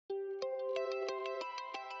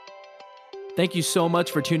Thank you so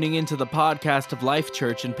much for tuning in to the podcast of Life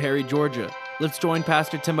Church in Perry, Georgia. Let's join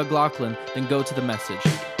Pastor Tim McLaughlin and go to the message.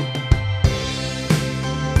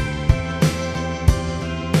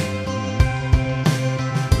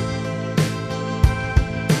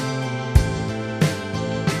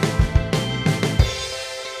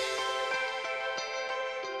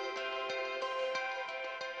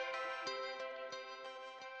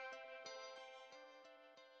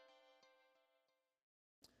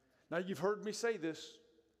 Now, you've heard me say this.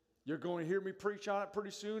 You're going to hear me preach on it pretty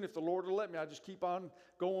soon. If the Lord will let me, I just keep on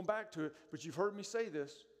going back to it. But you've heard me say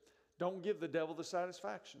this. Don't give the devil the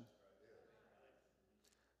satisfaction.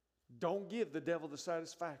 Don't give the devil the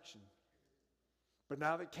satisfaction. But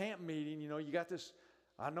now that camp meeting, you got this,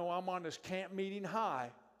 I know I'm on this camp meeting high,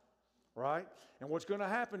 right? And what's going to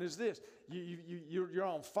happen is this. You're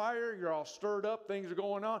on fire. You're all stirred up. Things are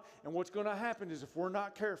going on. And what's going to happen is if we're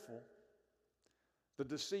not careful, the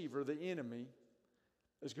deceiver, the enemy,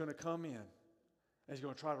 is going to come in and he's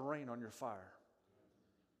going to try to rain on your fire.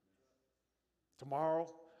 Tomorrow,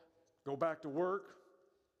 go back to work.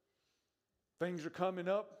 Things are coming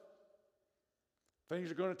up. Things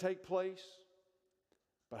are going to take place.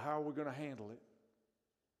 But how are we going to handle it?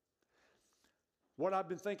 What I've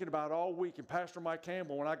been thinking about all week, and Pastor Mike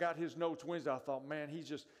Campbell, when I got his notes Wednesday, I thought, man, he's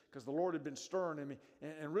just, because the Lord had been stirring in me.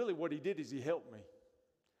 And really what he did is he helped me.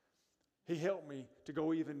 He helped me to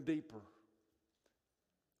go even deeper.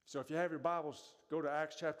 So if you have your Bibles, go to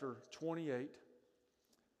Acts chapter 28.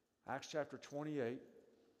 Acts chapter 28.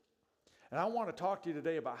 And I want to talk to you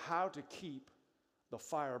today about how to keep the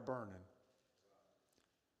fire burning.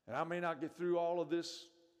 And I may not get through all of this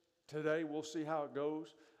today. We'll see how it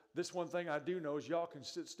goes. This one thing I do know is y'all can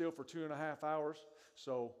sit still for 2.5 hours.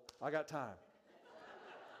 So I got time.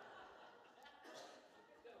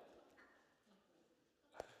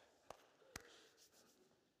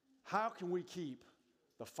 How can we keep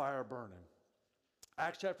the fire burning?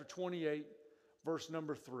 Acts chapter 28, verse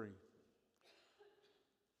number 3. It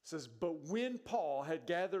says, "But when Paul had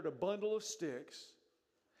gathered a bundle of sticks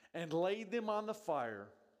and laid them on the fire,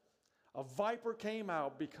 a viper came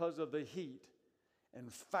out because of the heat and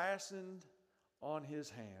fastened on his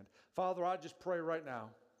hand." Father, I just pray right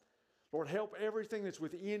now, Lord, help everything that's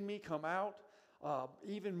within me come out.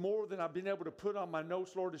 Even more than I've been able to put on my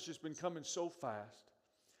notes, Lord, it's just been coming so fast.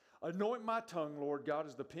 Anoint my tongue, Lord God,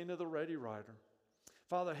 as the pen of the ready writer.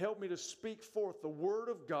 Father, help me to speak forth the word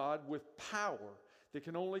of God with power that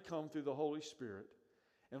can only come through the Holy Spirit.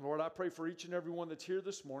 And Lord, I pray for each and every one that's here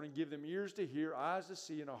this morning. Give them ears to hear, eyes to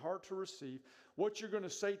see, and a heart to receive what you're going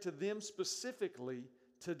to say to them specifically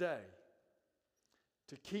today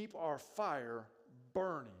to keep our fire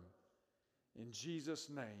burning. In Jesus'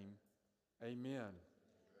 name, amen.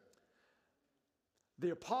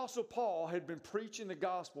 The Apostle Paul had been preaching the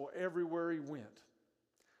gospel everywhere he went.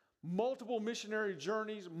 Multiple missionary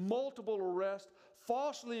journeys, multiple arrests,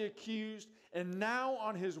 falsely accused, and now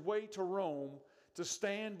on his way to Rome to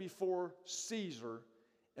stand before Caesar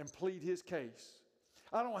and plead his case.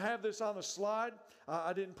 I don't have this on the slide.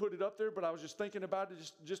 I didn't put it up there, but I was just thinking about it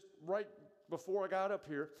just right before I got up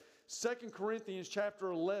here. 2 Corinthians chapter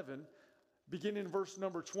 11, beginning in verse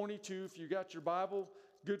number 22. If you got your Bible,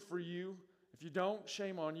 good for you. If you don't,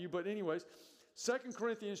 shame on you. But anyways, 2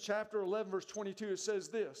 Corinthians chapter 11, verse 22, it says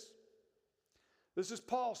this. This is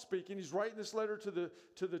Paul speaking. He's writing this letter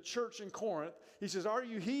to the church in Corinth. He says, "Are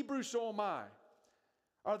you Hebrews? So am I.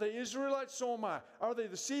 Are they Israelites? So am I. Are they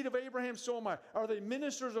the seed of Abraham? So am I. Are they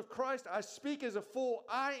ministers of Christ? I speak as a fool.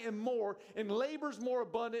 I am more. In labors more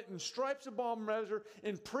abundant, in stripes above measure,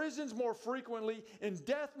 in prisons more frequently, in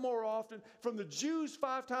death more often. From the Jews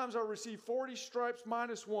 5 times I received 40 stripes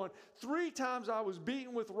minus 1. 3 times I was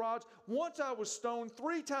beaten with rods. Once I was stoned.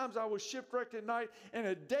 3 times I was shipwrecked at night. And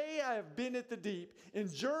a day I have been at the deep. In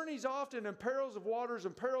journeys often, in perils of waters,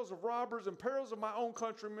 and perils of robbers, and perils of my own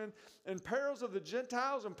countrymen, and perils of the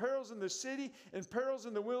Gentiles, and perils in the city, and perils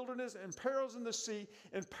in the wilderness, and perils in the sea,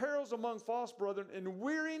 and perils among false brethren, in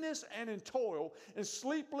weariness and in toil, and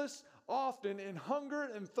sleepless often, in hunger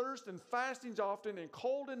and thirst, and fastings often, in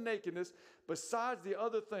cold and nakedness, besides the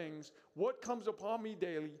other things, what comes upon me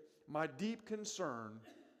daily, my deep concern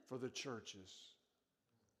for the churches."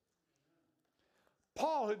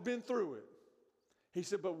 Paul had been through it. He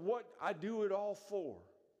said, but what I do it all for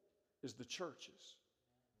is the churches.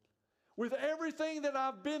 With everything that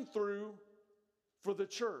I've been through for the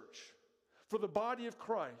church, for the body of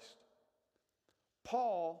Christ,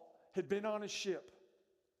 Paul had been on a ship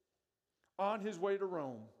on his way to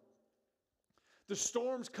Rome. The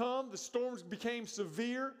storms come. The storms became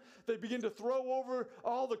severe. They begin to throw over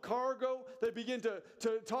all the cargo. They begin to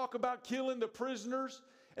talk about killing the prisoners.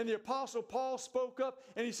 and the Apostle Paul spoke up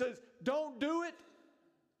and he says, don't do it.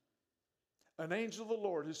 An angel of the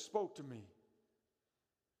Lord has spoke to me.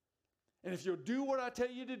 And if you'll do what I tell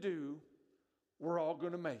you to do, we're all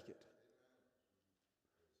going to make it.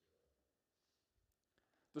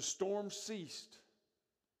 The storm ceased,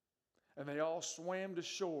 and they all swam to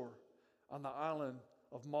shore on the island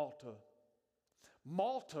of Malta.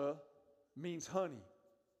 Malta means honey.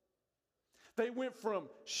 They went from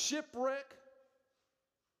shipwreck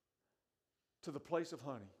to the place of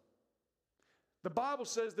honey. The Bible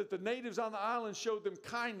says that the natives on the island showed them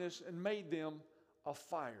kindness and made them a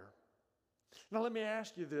fire. Now let me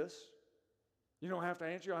ask you this. You don't have to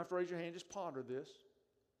answer, you don't have to raise your hand, just ponder this.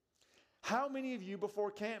 How many of you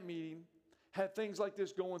before camp meeting had things like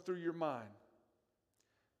this going through your mind?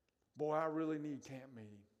 Boy, I really need camp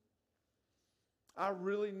meeting. I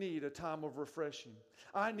really need a time of refreshing.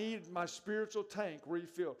 I need my spiritual tank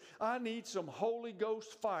refilled. I need some Holy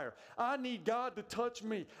Ghost fire. I need God to touch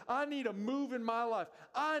me. I need a move in my life.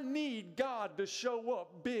 I need God to show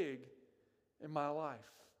up big in my life.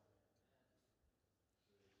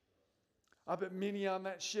 I bet many on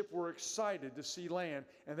that ship were excited to see land,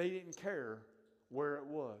 and they didn't care where it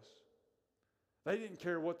was. They didn't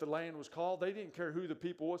care what the land was called. They didn't care who the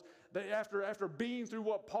people was. They, after being through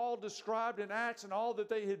what Paul described in Acts and all that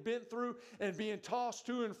they had been through and being tossed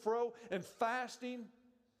to and fro and fasting,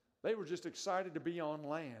 they were just excited to be on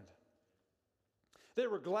land. They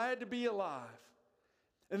were glad to be alive.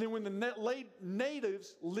 And then when the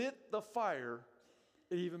natives lit the fire,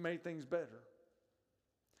 it even made things better.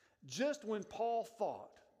 Just when Paul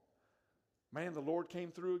thought, man, the Lord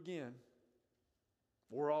came through again,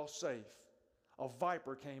 we're all safe, a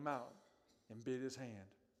viper came out and bit his hand.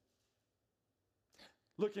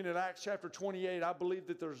 Looking at Acts chapter 28, I believe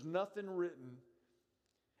that there's nothing written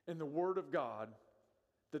in the Word of God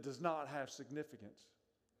that does not have significance.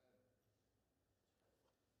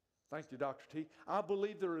 Thank you, Dr. T. I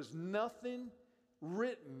believe there is nothing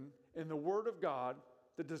written in the Word of God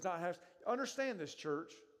that does not have. Understand this,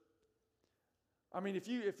 church. I mean,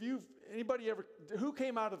 anybody ever, who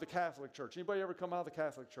came out of the Catholic Church? Anybody ever come out of the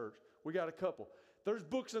Catholic Church? We got a couple. There's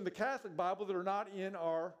books in the Catholic Bible that are not in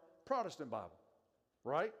our Protestant Bible,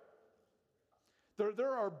 right?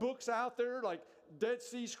 There are books out there like Dead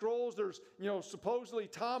Sea Scrolls. There's, supposedly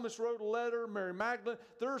Thomas wrote a letter, Mary Magdalene.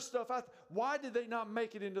 There's stuff out there. Why did they not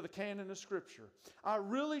make it into the canon of Scripture? I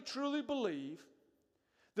really, truly believe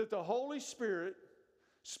that the Holy Spirit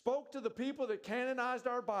spoke to the people that canonized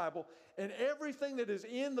our Bible, and everything that is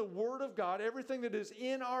in the Word of God, everything that is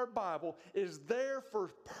in our Bible is there for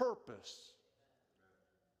purpose.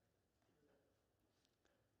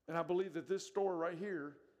 And I believe that this story right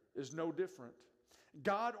here is no different.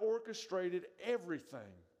 God orchestrated everything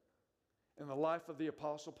in the life of the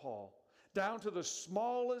Apostle Paul, down to the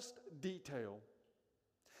smallest detail.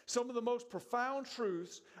 Some of the most profound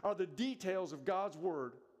truths are the details of God's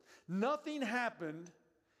Word. Nothing happened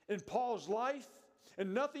in Paul's life,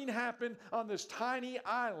 and nothing happened on this tiny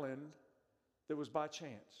island that was by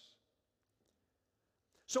chance.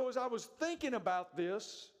 So as I was thinking about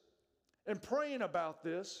this and praying about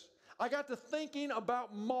this, I got to thinking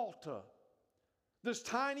about Malta, this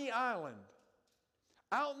tiny island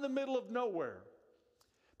out in the middle of nowhere.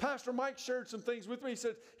 Pastor Mike shared some things with me. He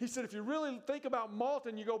said, if you really think about Malta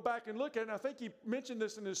and you go back and look at it, and I think he mentioned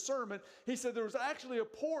this in his sermon, he said there was actually a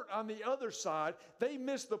port on the other side. They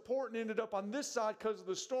missed the port and ended up on this side because of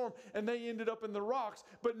the storm, and they ended up in the rocks.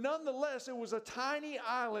 But nonetheless, it was a tiny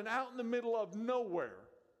island out in the middle of nowhere.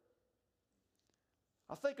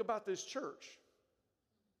 I think about this church.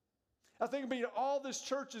 I think about all this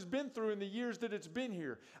church has been through in the years that it's been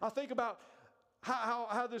here. I think about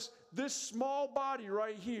how this small body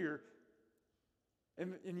right here,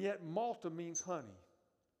 and yet Malta means honey.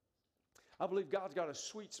 I believe God's got a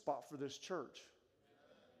sweet spot for this church.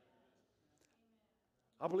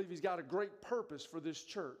 I believe He's got a great purpose for this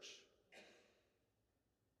church.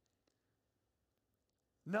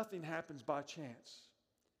 Nothing happens by chance.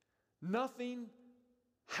 Nothing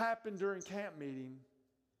happened during camp meeting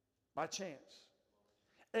by chance.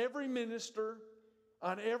 Every minister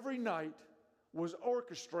on every night was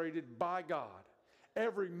orchestrated by God.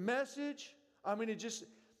 Every message,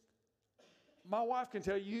 my wife can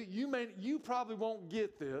tell you, you probably won't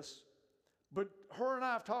get this, but her and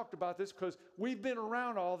I have talked about this because we've been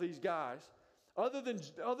around all these guys. Other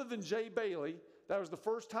than Jay Bailey, that was the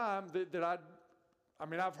first time that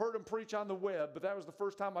I've heard him preach on the web, but that was the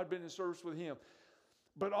first time I'd been in service with him.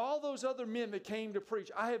 But all those other men that came to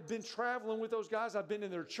preach, I have been traveling with those guys. I've been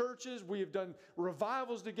in their churches. We have done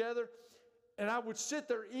revivals together. And I would sit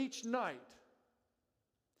there each night,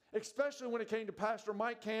 especially when it came to Pastor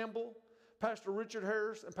Mike Campbell, Pastor Richard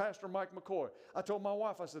Harris, and Pastor Mike McCoy. I told my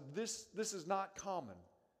wife, I said, this is not common.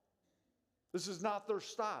 This is not their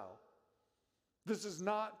style. This is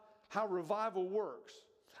not how revival works.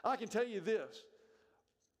 I can tell you this.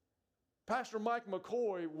 Pastor Mike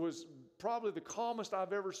McCoy was probably the calmest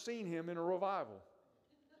I've ever seen him in a revival.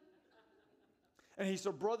 And he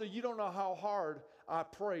said, brother, you don't know how hard I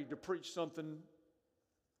prayed to preach something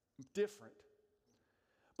different.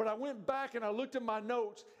 But I went back and I looked at my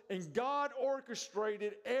notes, and God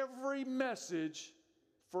orchestrated every message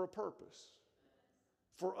for a purpose,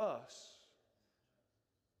 for us.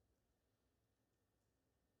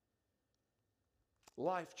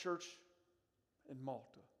 Life Church in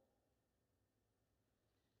Malta.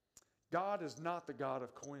 God is not the God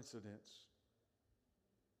of coincidence.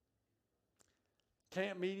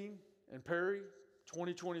 Camp meeting in Perry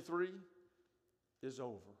 2023 is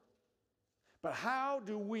over. But how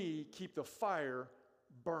do we keep the fire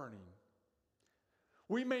burning?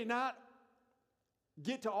 We may not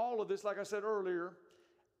get to all of this, like I said earlier.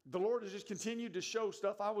 The Lord has just continued to show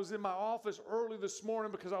stuff. I was in my office early this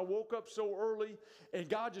morning because I woke up so early, and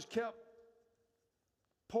God just kept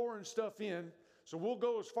pouring stuff in. So we'll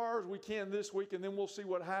go as far as we can this week, and then we'll see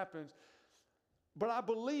what happens. But I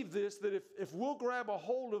believe this, that if we'll grab a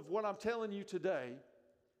hold of what I'm telling you today,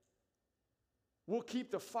 we'll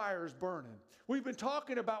keep the fires burning. We've been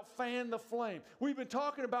talking about fan the flame. We've been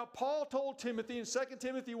talking about, Paul told Timothy in 2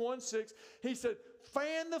 Timothy 1:6, he said,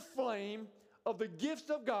 fan the flame of the gifts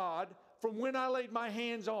of God from when I laid my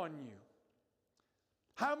hands on you.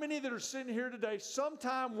 How many that are sitting here today,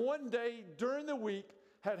 sometime one day during the week,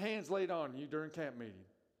 had hands laid on you during camp meeting?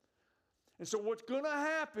 And so what's going to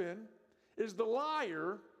happen is the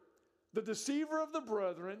liar, the deceiver of the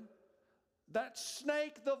brethren, that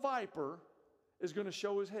snake, the viper, is going to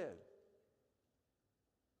show his head.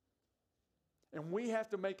 And we have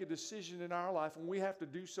to make a decision in our life, and we have to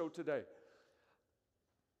do so today.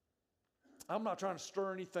 I'm not trying to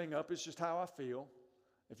stir anything up. It's just how I feel.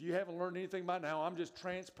 If you haven't learned anything by now, I'm just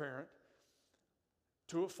transparent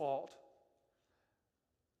to a fault.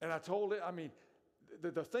 And I told it,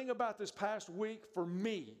 the thing about this past week for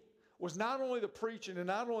me was not only the preaching and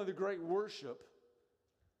not only the great worship,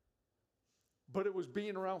 but it was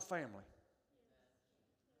being around family.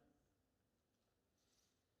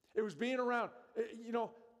 It was being around,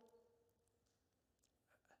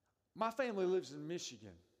 my family lives in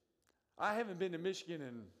Michigan. I haven't been to Michigan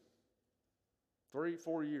in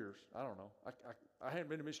 3-4 years. I don't know. I hadn't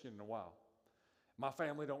been to Michigan in a while. My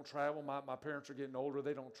family don't travel. My parents are getting older.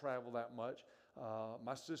 They don't travel that much.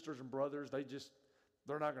 My sisters and brothers,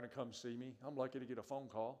 they're not going to come see me. I'm lucky to get a phone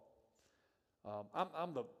call.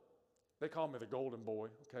 They call me the golden boy.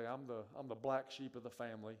 Okay, I'm the black sheep of the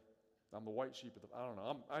family. I'm the white sheep of I don't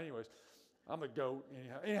know. I'm the goat.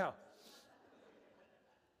 Anyhow.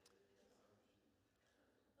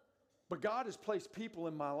 But God has placed people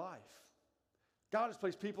in my life. God has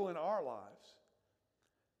placed people in our lives.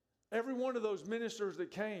 Every one of those ministers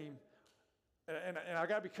that came, and I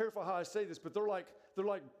got to be careful how I say this, but they're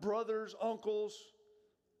like brothers, uncles.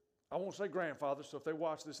 I won't say grandfathers, so if they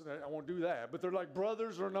watch this, I won't do that. But they're like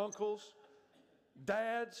brothers and uncles,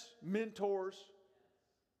 dads, mentors.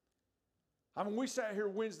 We sat here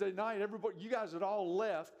Wednesday night. Everybody, you guys had all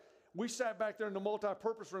left. We sat back there in the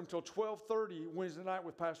multi-purpose room till 12:30 Wednesday night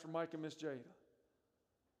with Pastor Mike and Miss Jada.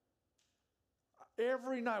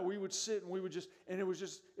 Every night we would sit and it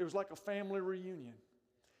was like a family reunion.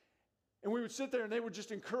 And we would sit there and they would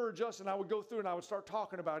just encourage us, and I would go through and I would start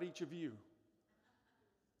talking about each of you.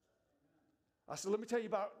 I said, let me tell you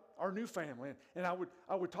about our new family. And I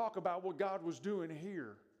would talk about what God was doing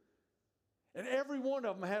here. And every one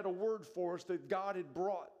of them had a word for us that God had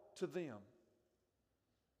brought to them.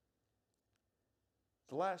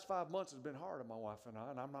 The last 5 months has been hard on my wife and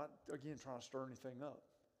I, and I'm not, again, trying to stir anything up.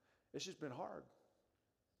 It's just been hard.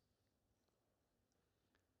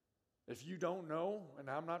 If you don't know, and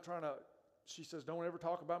I'm not trying to, she says, don't ever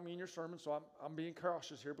talk about me in your sermon, so I'm being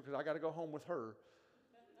cautious here because I got to go home with her.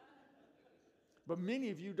 But many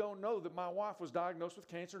of you don't know that my wife was diagnosed with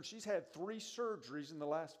cancer, and she's had 3 surgeries in the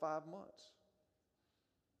last 5 months.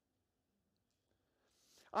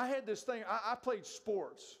 I had this thing, I played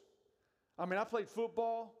sports. I played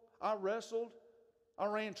football, I wrestled, I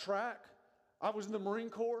ran track, I was in the Marine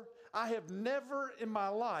Corps. I have never in my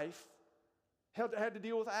life had to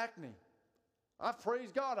deal with acne. I've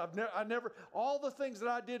praised God. I never, all the things that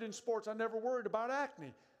I did in sports, I never worried about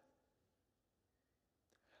acne.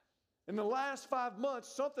 In the last 5 months,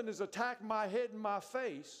 something has attacked my head and my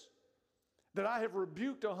face that I have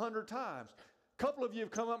rebuked 100 times. A couple of you have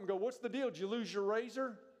come up and go, what's the deal? Did you lose your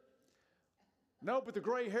razor? No, but the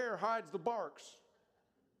gray hair hides the barks.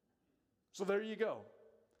 So there you go.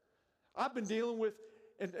 I've been dealing with,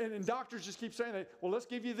 and doctors just keep saying that, well, let's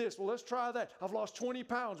give you this. Well, let's try that. I've lost 20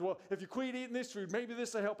 pounds. Well, if you quit eating this food, maybe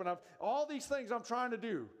this will help. And all these things I'm trying to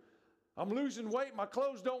do. I'm losing weight. My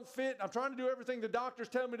clothes don't fit. I'm trying to do everything the doctors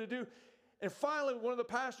tell me to do. And finally, one of the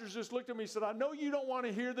pastors just looked at me and said, I know you don't want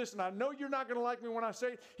to hear this, and I know you're not going to like me when I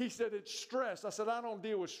say it. He said, it's stress. I said, I don't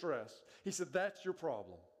deal with stress. He said, that's your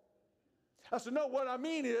problem. I said, no, what I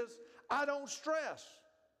mean is, I don't stress.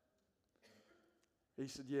 He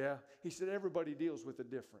said, yeah. He said, everybody deals with it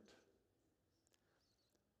different.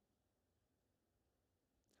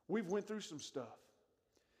 We've went through some stuff.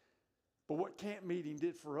 But what camp meeting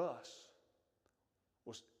did for us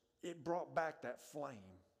was it brought back that flame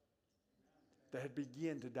that had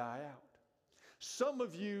begun to die out. Some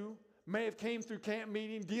of you may have came through camp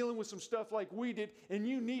meeting dealing with some stuff like we did, and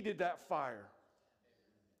you needed that fire.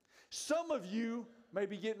 Some of you may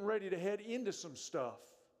be getting ready to head into some stuff,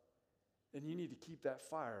 and you need to keep that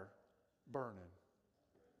fire burning.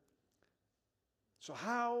 So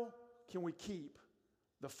how can we keep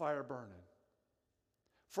the fire burning?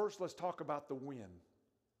 First, let's talk about the win.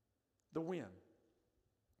 The win.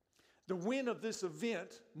 The win of this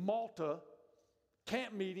event, Malta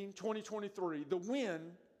Camp Meeting 2023, the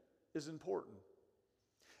win is important.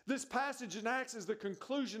 This passage in Acts is the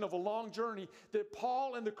conclusion of a long journey that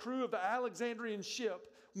Paul and the crew of the Alexandrian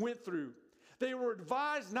ship went through. They were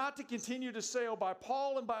advised not to continue to sail by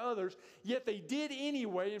Paul and by others, yet they did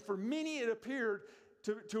anyway, and for many it appeared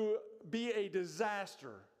to be a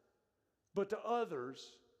disaster. But to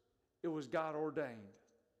others, it was God ordained.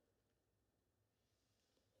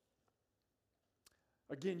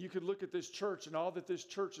 Again, you could look at this church and all that this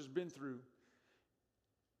church has been through.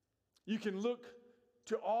 You can look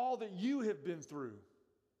to all that you have been through.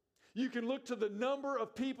 You can look to the number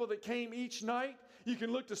of people that came each night. You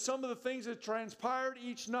can look to some of the things that transpired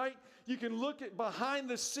each night. You can look at behind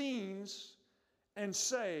the scenes and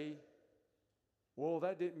say, well,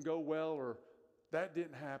 that didn't go well, or that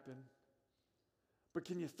didn't happen. But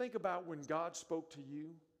can you think about when God spoke to you?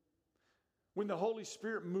 When the Holy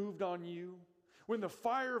Spirit moved on you? When the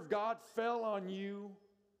fire of God fell on you?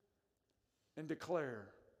 And declare,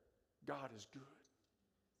 God is good.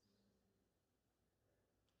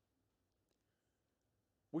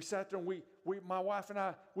 We sat there and my wife and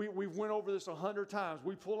I, we went over this 100 times.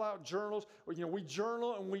 We pull out journals, we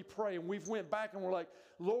journal and we pray. And we've went back and we're like,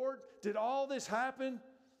 Lord, did all this happen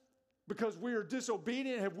because we are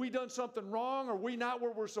disobedient? Have we done something wrong? Are we not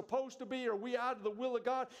where we're supposed to be? Are we out of the will of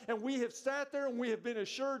God? And we have sat there and we have been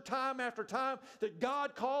assured time after time that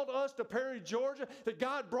God called us to Perry, Georgia, that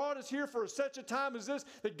God brought us here for such a time as this,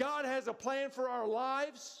 that God has a plan for our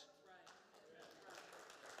lives.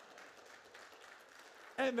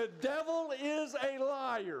 And the devil is a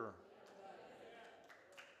liar.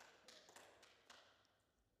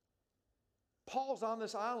 Paul's on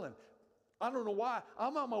this island. I don't know why.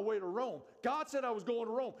 I'm on my way to Rome. God said I was going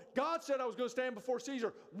to Rome. God said I was going to stand before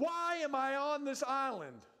Caesar. Why am I on this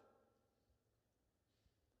island?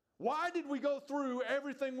 Why did we go through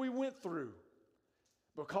everything we went through?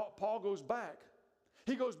 Because Paul goes back.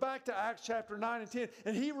 He goes back to Acts chapter 9 and 10,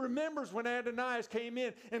 and he remembers when Ananias came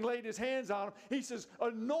in and laid his hands on him. He says,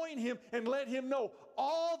 anoint him and let him know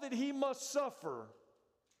all that he must suffer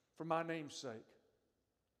for my name's sake,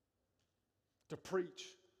 to preach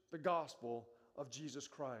the gospel of Jesus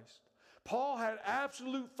Christ. Paul had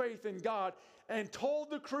absolute faith in God and told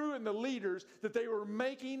the crew and the leaders that they were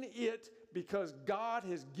making it because God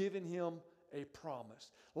has given him a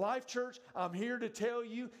promise. Life Church, I'm here to tell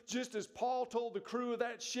you, just as Paul told the crew of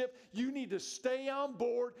that ship, you need to stay on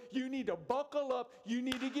board, you need to buckle up, you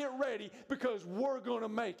need to get ready because we're going to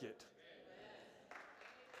make it.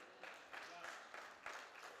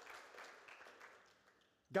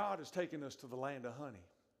 God has taken us to the land of honey.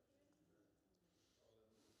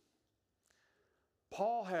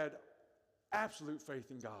 Paul had absolute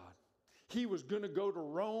faith in God. He was going to go to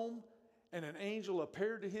Rome, and an angel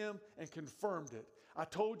appeared to him and confirmed it. I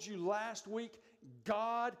told you last week,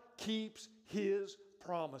 God keeps his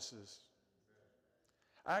promises.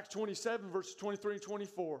 Acts 27, verses 23 and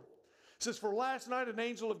 24. It says, for last night an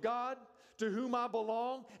angel of God, to whom I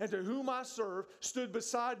belong and to whom I serve, stood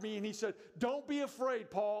beside me, and he said, don't be afraid,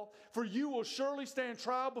 Paul, for you will surely stand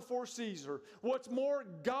trial before Caesar. What's more,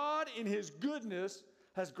 God in his goodness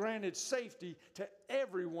has granted safety to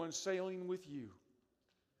everyone sailing with you.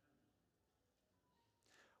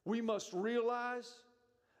 We must realize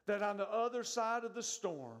that on the other side of the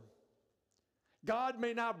storm, God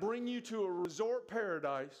may not bring you to a resort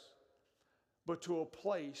paradise, but to a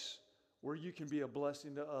place where you can be a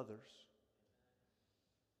blessing to others.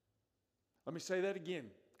 Let me say that again,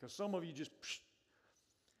 because some of you just,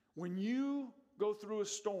 when you go through a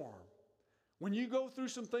storm, when you go through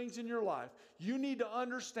some things in your life, you need to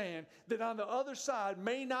understand that on the other side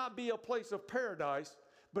may not be a place of paradise,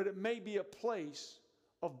 but it may be a place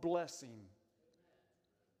of blessing.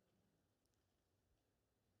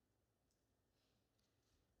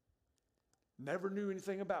 Never knew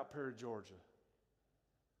anything about Perry, Georgia.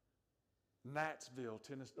 Natsville,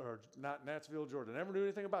 Tennessee, or not Natsville, Georgia. Never knew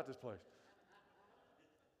anything about this place.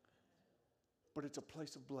 But it's a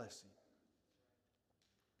place of blessing.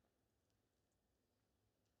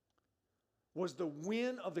 Was the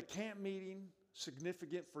win of the camp meeting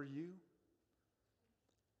significant for you?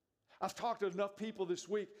 I've talked to enough people this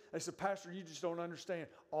week. They said, Pastor, you just don't understand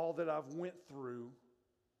all that I've went through,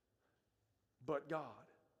 but God.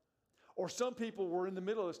 Or some people were in the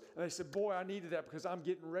middle of this, and they said, boy, I needed that because I'm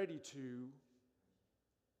getting ready to.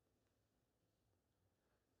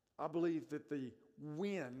 I believe that the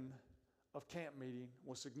win of camp meeting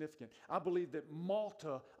was significant. I believe that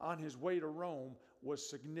Malta on his way to Rome was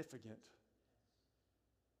significant.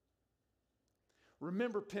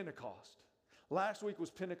 Remember Pentecost. Last week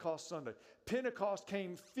was Pentecost Sunday. Pentecost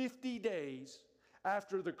came 50 days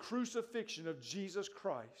after the crucifixion of Jesus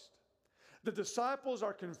Christ. The disciples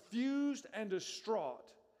are confused and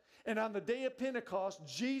distraught. And on the day of Pentecost,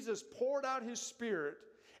 Jesus poured out his Spirit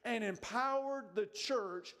and empowered the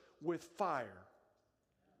church with fire.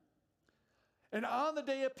 And on the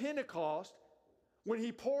day of Pentecost, when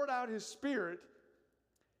he poured out his Spirit,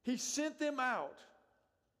 he sent them out.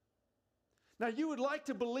 Now, you would like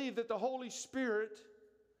to believe that the Holy Spirit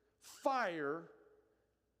fire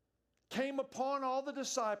came upon all the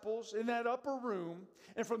disciples in that upper room,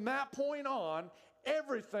 and from that point on,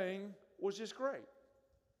 everything was just great.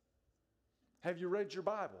 Have you read your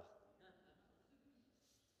Bible?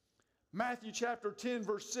 Matthew chapter 10,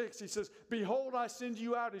 verse 6, he says, Behold, I send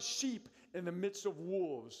you out as sheep in the midst of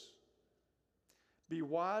wolves. Be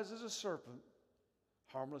wise as a serpent,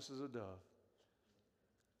 harmless as a dove.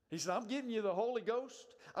 He said, I'm giving you the Holy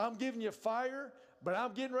Ghost. I'm giving you fire, but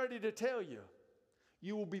I'm getting ready to tell you,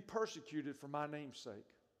 you will be persecuted for my name's sake.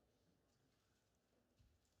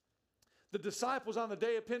 The disciples on the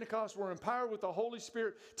day of Pentecost were empowered with the Holy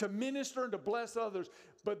Spirit to minister and to bless others,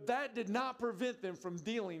 but that did not prevent them from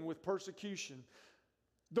dealing with persecution.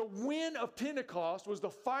 The win of Pentecost was the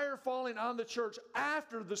fire falling on the church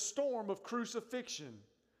after the storm of crucifixion,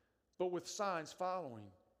 but with signs following.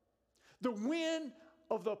 The win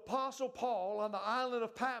of the Apostle Paul on the island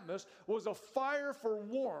of Patmos was a fire for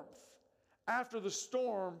warmth after the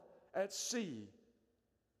storm at sea.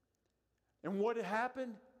 And what had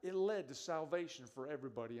happened? It led to salvation for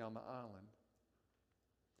everybody on the island.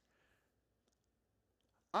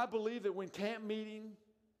 I believe that when camp meeting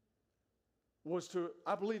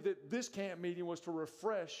I believe that this camp meeting was to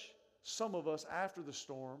refresh some of us after the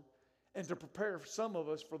storm and to prepare some of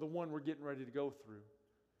us for the one we're getting ready to go through.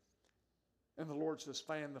 And the Lord says,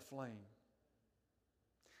 fan the flame.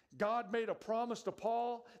 God made a promise to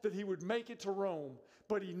Paul that he would make it to Rome,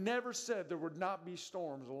 but he never said there would not be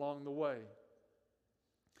storms along the way.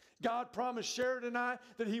 God promised Sheridan and I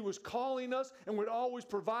that he was calling us and would always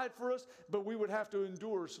provide for us, but we would have to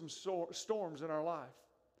endure some storms in our life.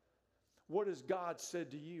 What has God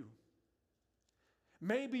said to you?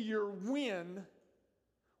 Maybe your win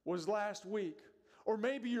was last week, or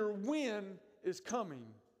maybe your win is coming,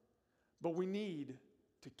 but we need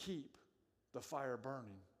to keep the fire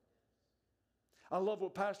burning. I love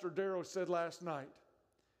what Pastor Darrow said last night.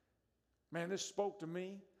 Man, this spoke to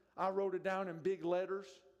me. I wrote it down in big letters.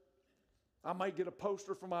 I might get a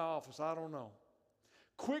poster for my office. I don't know.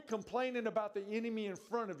 Quit complaining about the enemy in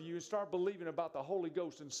front of you and start believing about the Holy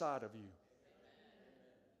Ghost inside of you.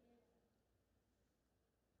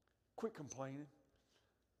 Quit complaining.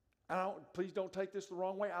 Please don't take this the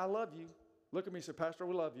wrong way. I love you. Look at me and say, Pastor,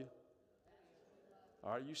 we love you.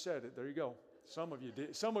 All right, you said it. There you go. Some of you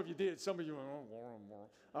did. Some of you did. Some of you went,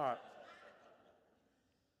 all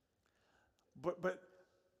right.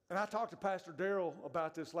 And I talked to Pastor Darrell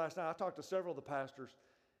about this last night. I talked to several of the pastors.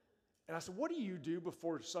 And I said, what do you do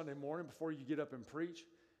before Sunday morning, before you get up and preach?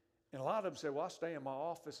 And a lot of them said, well, I stay in my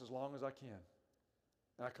office as long as I can.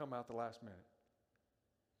 And I come out the last minute.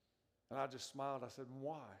 And I just smiled. I said,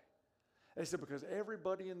 why? They said, because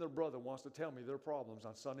everybody and their brother wants to tell me their problems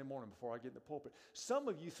on Sunday morning before I get in the pulpit. Some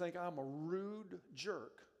of you think I'm a rude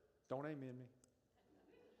jerk. Don't amen me.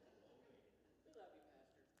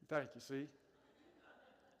 Thank you, see?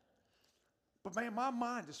 But man, my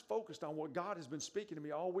mind is focused on what God has been speaking to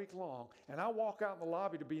me all week long. And I walk out in the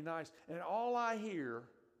lobby to be nice, and all I hear,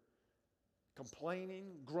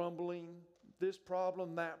 complaining, grumbling, this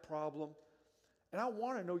problem, that problem. And I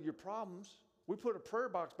want to know your problems. We put a prayer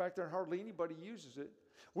box back there and hardly anybody uses it.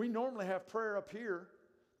 We normally have prayer up here,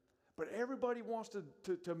 but everybody wants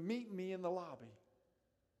to meet me in the lobby.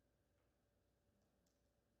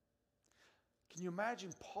 Can you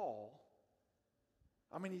imagine Paul?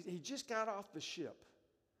 I mean, he just got off the ship.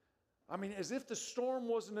 I mean, as if the storm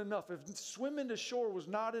wasn't enough, if swimming to shore was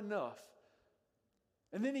not enough.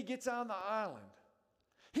 And then he gets on the island.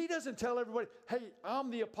 He doesn't tell everybody, hey,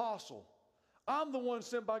 I'm the apostle. I'm the one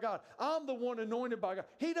sent by God. I'm the one anointed by God.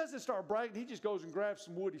 He doesn't start bragging. He just goes and grabs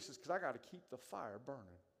some wood. He says, because I got to keep the fire burning.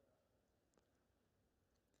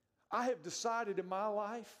 I have decided in my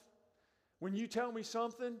life, when you tell me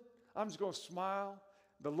something, I'm just going to smile.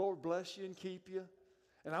 The Lord bless you and keep you.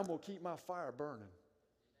 And I'm going to keep my fire burning.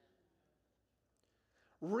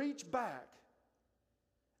 Reach back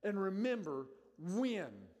and remember when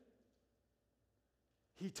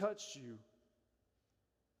He touched you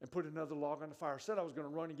and put another log on the fire. I said I was going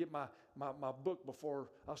to run and get my book before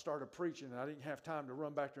I started preaching, and I didn't have time to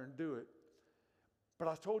run back there and do it. But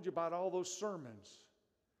I told you about all those sermons.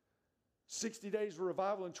 60 Days of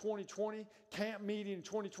Revival in 2020, camp meeting in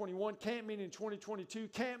 2021, camp meeting in 2022,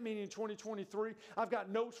 camp meeting in 2023. I've got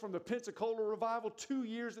notes from the Pensacola Revival, 2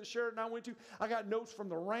 years that Sheridan and I went to. I got notes from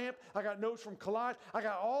the Ramp. I got notes from Collage. I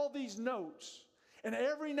got all these notes. And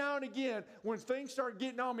every now and again, when things start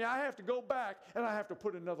getting on me, I have to go back and I have to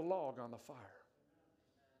put another log on the fire.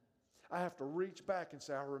 I have to reach back and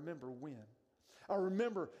say, I remember when. I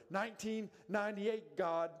remember 1998,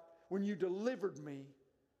 God, when you delivered me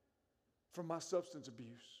from my substance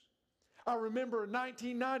abuse. I remember in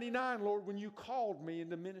 1999, Lord, when you called me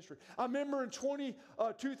into ministry. I remember in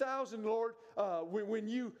 2000, Lord, when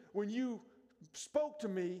you spoke to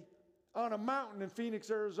me on a mountain in Phoenix,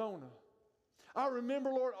 Arizona. I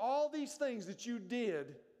remember, Lord, all these things that you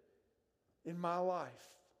did in my life.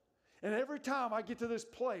 And every time I get to this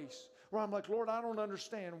place where I'm like, Lord, I don't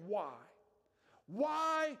understand why.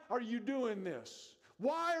 Why are you doing this?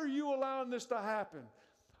 Why are you allowing this to happen?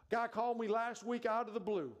 Guy called me last week out of the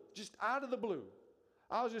blue, just out of the blue.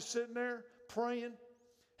 I was just sitting there praying.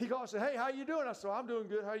 He called and said, hey, how you doing? I said, I'm doing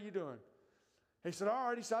good. How you doing? He said, all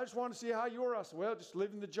right. He said, I just wanted to see how you were. I said, well, just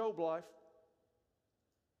living the Job life.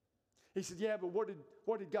 He said, yeah, but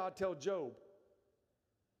what did God tell Job?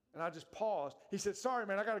 And I just paused. He said, sorry,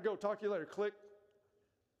 man, I got to go. Talk to you later. Click.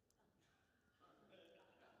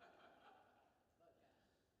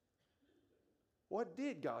 What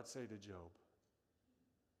did God say to Job?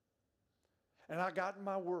 And I got in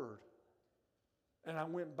my word, and I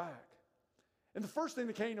went back. And the first thing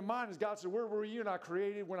that came to mind is God said, where were you? And I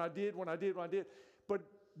created when I did. But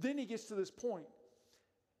then he gets to this point,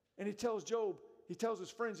 and he tells Job, he tells his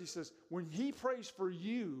friends, he says, when he prays for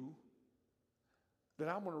you, then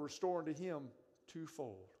I'm going to restore unto him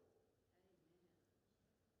twofold.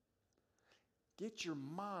 Get your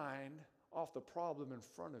mind off the problem in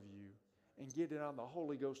front of you and get it on the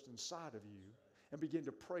Holy Ghost inside of you and begin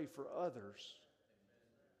to pray for others.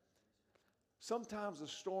 Sometimes the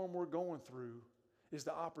storm we're going through is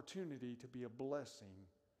the opportunity to be a blessing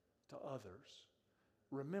to others.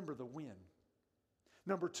 Remember the when.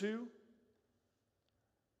 Number 2,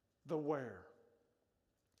 the where.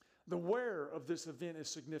 The where of this event is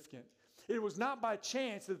significant. It was not by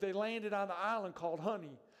chance that they landed on the island called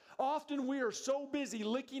Honey. Often we are so busy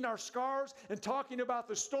licking our scars and talking about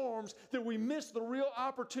the storms that we miss the real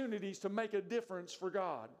opportunities to make a difference for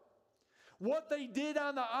God. What they did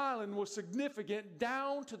on the island was significant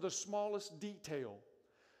down to the smallest detail.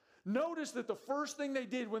 Notice that the first thing they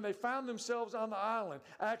did when they found themselves on the island,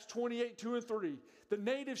 Acts 28, 2 and 3, the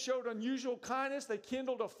natives showed unusual kindness. They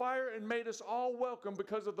kindled a fire and made us all welcome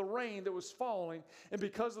because of the rain that was falling and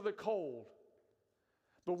because of the cold.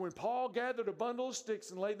 But when Paul gathered a bundle of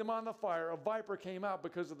sticks and laid them on the fire, a viper came out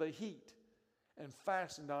because of the heat and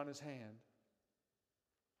fastened on his hand.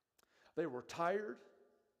 They were tired.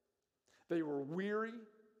 They were weary.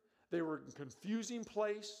 They were in a confusing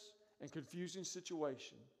place and confusing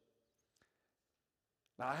situation.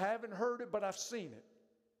 Now, I haven't heard it, but I've seen it.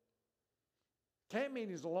 Camp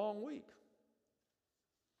meeting is a long week.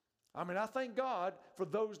 I mean, I thank God for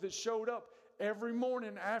those that showed up every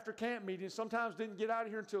morning after camp meeting. Sometimes didn't get out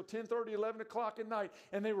of here until 10:30, 11 o'clock at night.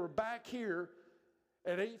 And they were back here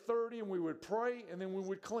at 8:30, and we would pray, and then we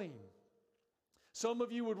would clean. Some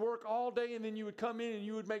of you would work all day, and then you would come in and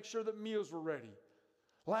you would make sure that meals were ready.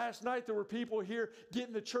 Last night, there were people here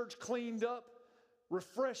getting the church cleaned up,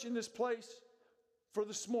 refreshing this place for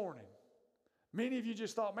this morning. Many of you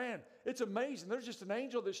just thought, man, it's amazing. There's just an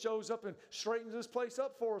angel that shows up and straightens this place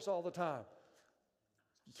up for us all the time.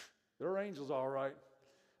 They're angels, all right.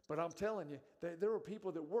 But I'm telling you, there were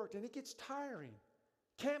people that worked, and it gets tiring.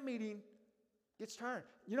 Camp meeting gets tiring.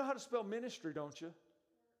 You know how to spell ministry, don't you?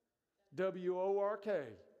 W-O-R-K.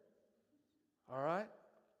 All right?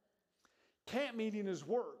 Camp meeting is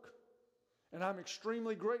work. And I'm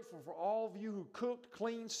extremely grateful for all of you who cooked,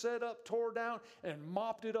 cleaned, set up, tore down, and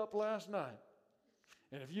mopped it up last night.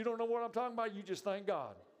 And if you don't know what I'm talking about, you just thank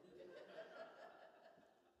God.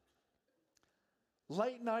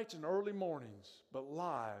 Late nights and early mornings, but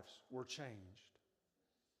lives were changed.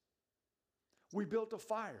 We built a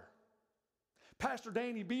fire. Pastor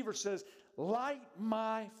Danny Beaver says, "Light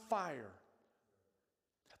my fire."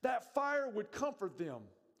 That fire would comfort them.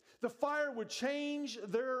 The fire would change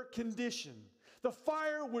their condition. The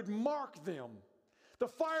fire would mark them. The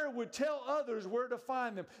fire would tell others where to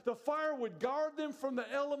find them. The fire would guard them from the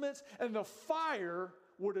elements, and the fire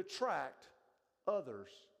would attract others.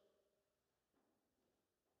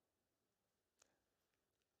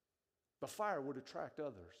 The fire would attract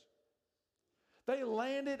others. They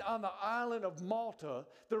landed on the island of Malta.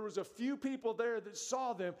 There was a few people there that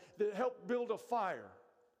saw them that helped build a fire.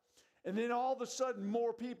 And then all of a sudden,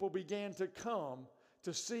 more people began to come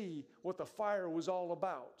to see what the fire was all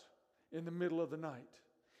about in the middle of the night,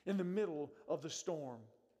 in the middle of the storm.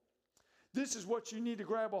 This is what you need to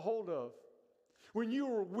grab a hold of. When you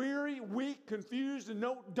are weary, weak, confused, and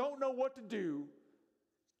don't know what to do,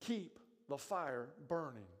 keep the fire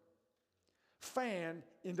burning. Fan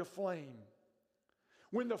into flame.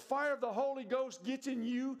 When the fire of the Holy Ghost gets in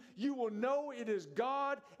you, you will know it is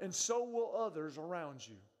God, and so will others around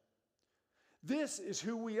you. This is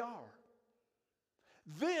who we are.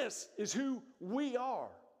 This is who we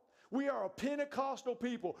are. We are a Pentecostal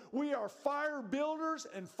people. We are fire builders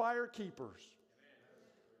and fire keepers.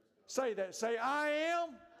 Say that. Say, I am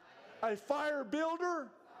a fire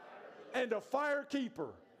builder and a fire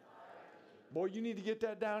keeper. Boy, you need to get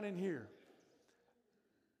that down in here.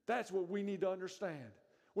 That's what we need to understand.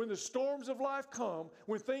 When the storms of life come,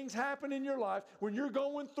 when things happen in your life, when you're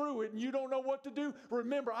going through it and you don't know what to do,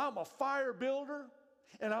 remember, I'm a fire builder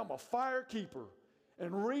and I'm a fire keeper.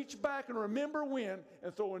 And reach back and remember when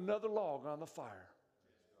and throw another log on the fire.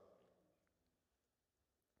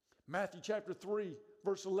 Matthew chapter 3,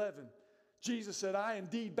 verse 11. Jesus said, John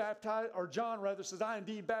says, I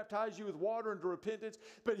indeed baptize you with water unto repentance,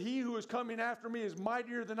 but he who is coming after me is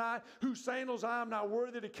mightier than I, whose sandals I am not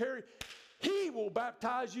worthy to carry. He will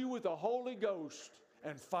baptize you with the Holy Ghost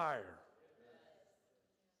and fire.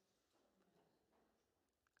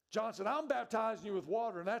 John said, I'm baptizing you with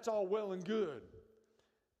water, and that's all well and good.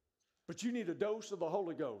 But you need a dose of the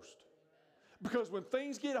Holy Ghost. Because when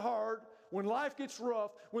things get hard, when life gets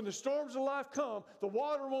rough, when the storms of life come, the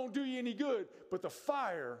water won't do you any good, but the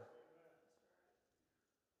fire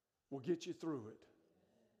will get you through it.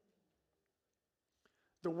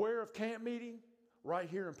 The Where of Camp meeting, right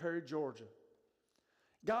here in Perry, Georgia.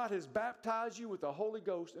 God has baptized you with the Holy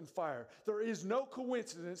Ghost and fire. There is no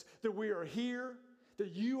coincidence that we are here,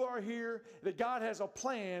 that you are here, that God has a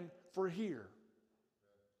plan for here.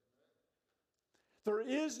 There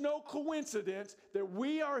is no coincidence that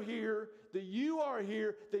we are here, that you are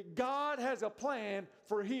here, that God has a plan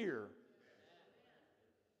for here.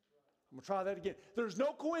 I'm going to try that again. There's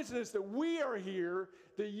no coincidence that we are here,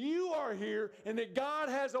 that you are here, and that God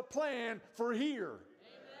has a plan for here.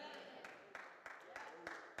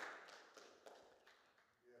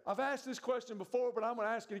 I've asked this question before, but I'm going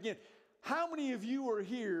to ask it again. How many of you were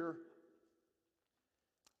here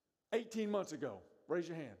 18 months ago? Raise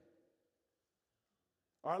your hand.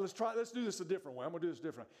 All right, let's do this a different way. I'm going to do this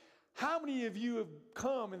differently. How many of you have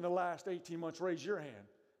come in the last 18 months? Raise your hand.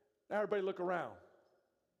 Now everybody look around.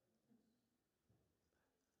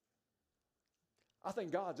 I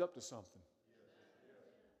think God's up to something.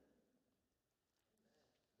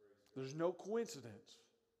 There's no coincidence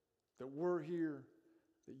that we're here,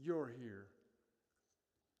 that you're here.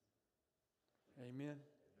 Amen.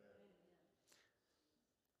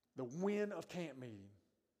 The win of camp meeting.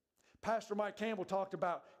 Pastor Mike Campbell talked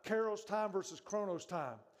about Kairos time versus Chronos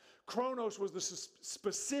time. Chronos was the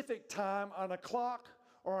specific time on a clock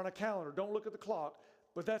or on a calendar. Don't look at the clock,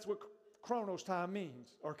 but that's what Chronos time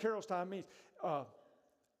means, or Kairos time means.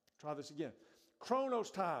 Try this again. Chronos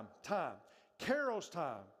time, time. Kairos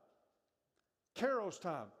time. Kairos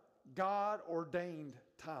time, God-ordained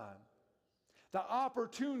time. The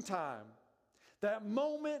opportune time, that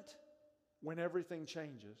moment when everything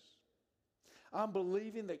changes. I'm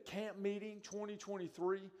believing that Camp Meeting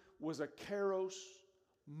 2023 was a Kairos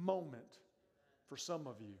moment for some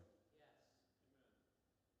of you.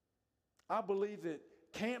 I believe that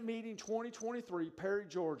Camp Meeting 2023, Perry,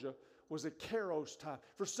 Georgia, was a Kairos time.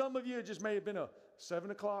 For some of you, it just may have been a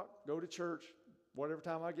 7 o'clock, go to church, whatever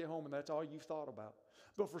time I get home, and that's all you've thought about.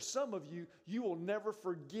 But for some of you, you will never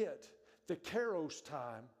forget the Kairos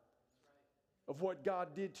time of what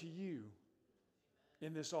God did to you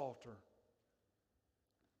in this altar.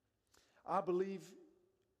 I believe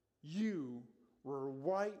you were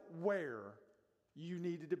right where you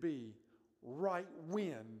needed to be, right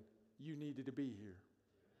when you needed to be here.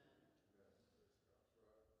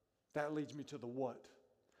 That leads me to the what.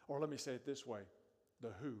 Or let me say it this way,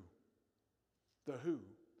 the who. The who.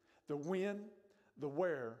 The when, the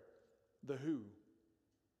where, the who.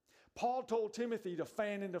 Paul told Timothy to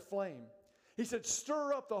fan into flame. He said,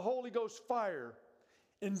 stir up the Holy Ghost fire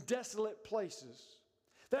in desolate places.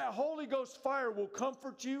 That Holy Ghost fire will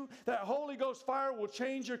comfort you. That Holy Ghost fire will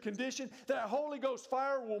change your condition. That Holy Ghost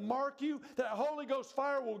fire will mark you. That Holy Ghost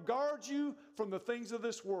fire will guard you from the things of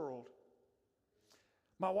this world.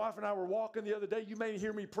 My wife and I were walking the other day. You may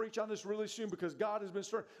hear me preach on this really soon because God has been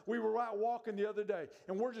stirring. We were out walking the other day,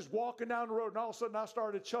 and we're just walking down the road, and all of a sudden I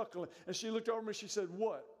started chuckling, and she looked over at me and she said,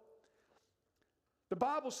 what? The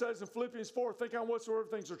Bible says in Philippians 4, think on whatsoever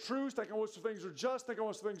things are true, think on whatsoever things are just, think on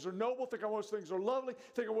whatsoever things are noble, think on whatsoever things are lovely,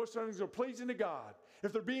 think on whatsoever things are pleasing to God.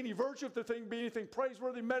 If there be any virtue, if there be anything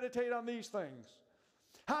praiseworthy, meditate on these things.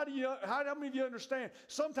 How many of you understand?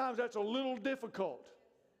 Sometimes that's a little difficult.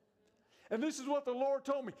 And this is what the Lord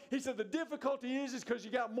told me. He said the difficulty is because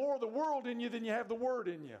you got more of the world in you than you have the Word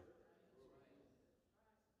in you.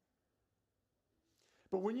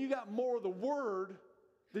 But when you got more of the Word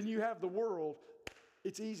than you have the world,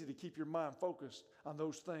 it's easy to keep your mind focused on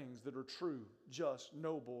those things that are true, just,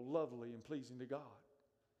 noble, lovely, and pleasing to God.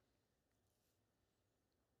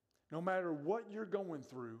 No matter what you're going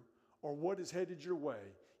through or what is headed your way,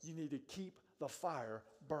 you need to keep the fire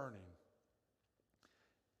burning.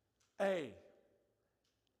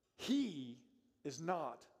 He is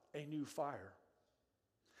not a new fire.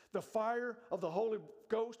 The fire of the Holy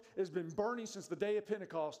Ghost has been burning since the day of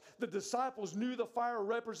Pentecost. The disciples knew the fire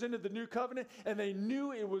represented the new covenant, and they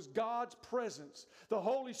knew it was God's presence. The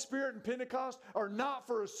Holy Spirit and Pentecost are not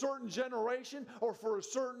for a certain generation or for a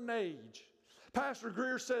certain age. Pastor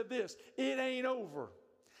Greer said this, it ain't over.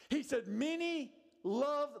 He said, many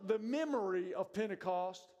love the memory of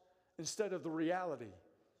Pentecost instead of the reality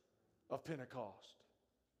of Pentecost.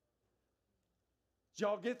 Did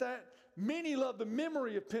y'all get that? Many love the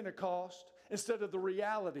memory of Pentecost instead of the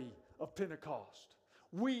reality of Pentecost.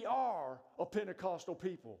 We are a Pentecostal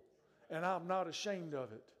people, and I'm not ashamed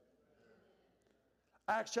of it.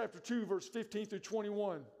 Acts chapter 2, verse 15 through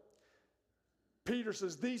 21. Peter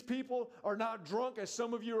says, these people are not drunk as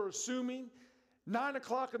some of you are assuming. 9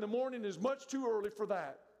 o'clock in the morning is much too early for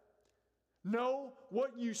that. No,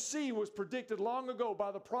 what you see was predicted long ago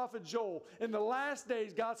by the prophet Joel. In the last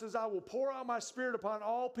days, God says, I will pour out my Spirit upon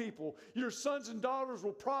all people. Your sons and daughters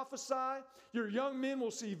will prophesy. Your young men will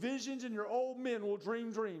see visions, and your old men will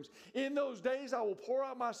dream dreams. In those days, I will pour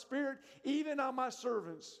out my Spirit even on my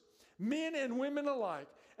servants, men and women alike,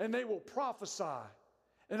 and they will prophesy.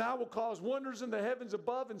 And I will cause wonders in the heavens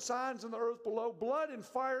above and signs in the earth below, blood and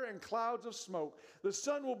fire and clouds of smoke. The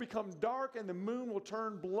sun will become dark and the moon will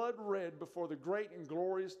turn blood red before the great and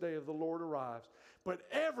glorious day of the Lord arrives. But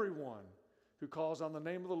everyone who calls on the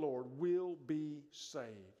name of the Lord will be saved.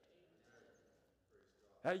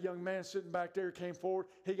 That young man sitting back there came forward.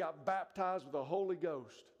 He got baptized with the Holy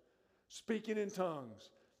Ghost, speaking in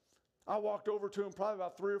tongues. I walked over to him probably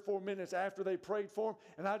about 3 or 4 minutes after they prayed for him,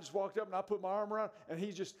 and I just walked up and I put my arm around him, and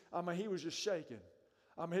he was just shaking.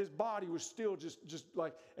 His body was still just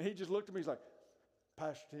like, and he just looked at me, he's like,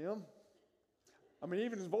 Pastor Tim?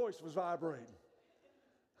 Even his voice was vibrating.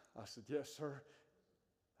 I said, yes, sir.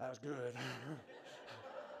 That was good.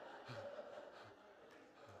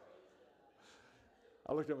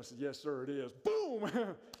 I looked at him and said, yes, sir, it is.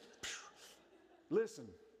 Boom! Listen.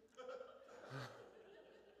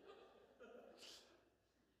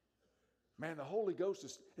 Man, the Holy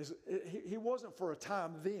Ghost he wasn't for a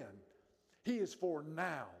time then. He is for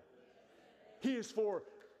now. He is for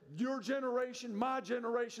your generation, my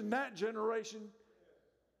generation, that generation.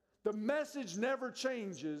 The message never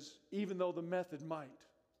changes, even though the method might.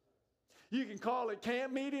 You can call it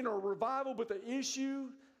camp meeting or revival, but the issue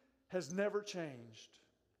has never changed.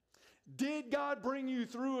 Did God bring you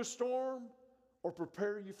through a storm or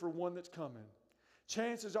prepare you for one that's coming?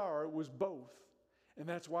 Chances are it was both. And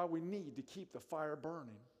that's why we need to keep the fire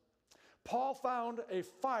burning. Paul found a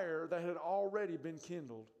fire that had already been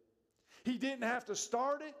kindled. He didn't have to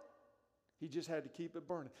start it. He just had to keep it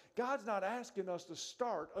burning. God's not asking us to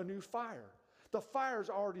start a new fire. The fire's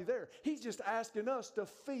already there. He's just asking us to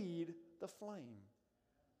feed the flame.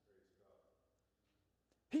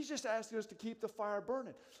 He's just asking us to keep the fire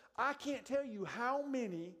burning. I can't tell you how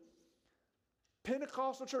many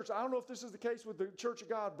Pentecostal churches, I don't know if this is the case with the Church of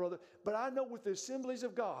God, brother, but I know with the Assemblies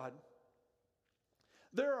of God,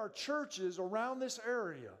 there are churches around this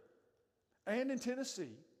area and in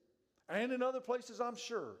Tennessee and in other places, I'm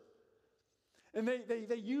sure. And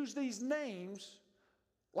they use these names,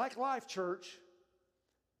 like Life Church,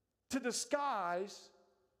 to disguise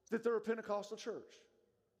that they're a Pentecostal church.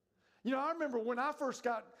 You know, I remember when I first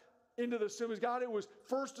got into the Assemblies of God, it was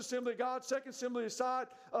First Assembly of God, Second Assembly of God,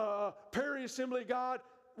 Perry Assembly of God,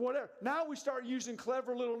 whatever. Now we start using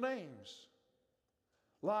clever little names.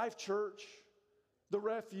 Life Church, The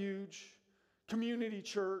Refuge, Community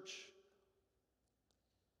Church.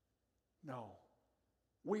 No,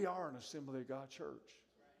 we are an Assembly of God church.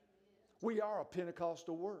 We are a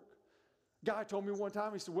Pentecostal work. Guy told me one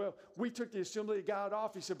time, he said, well, we took the Assembly of God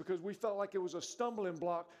off, he said, because we felt like it was a stumbling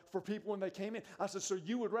block for people when they came in. I said, so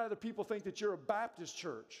you would rather people think that you're a Baptist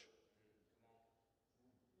church?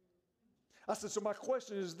 I said, so my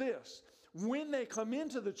question is this. When they come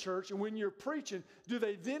into the church and when you're preaching, do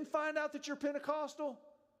they then find out that you're Pentecostal?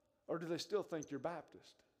 Or do they still think you're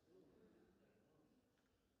Baptist?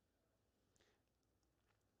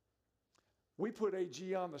 We put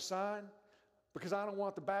AG on the sign because I don't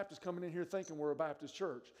want the Baptists coming in here thinking we're a Baptist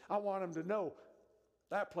church. I want them to know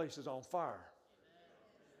that place is on fire.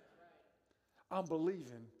 I'm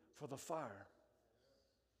believing for the fire.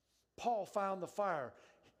 Paul found the fire.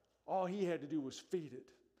 All he had to do was feed it.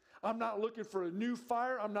 I'm not looking for a new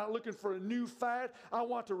fire. I'm not looking for a new fad. I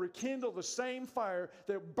want to rekindle the same fire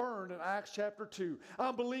that burned in Acts chapter 2.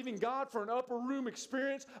 I'm believing God for an upper room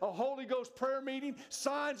experience, a Holy Ghost prayer meeting,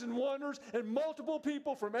 signs and wonders, and multiple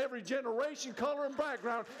people from every generation, color, and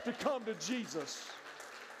background to come to Jesus.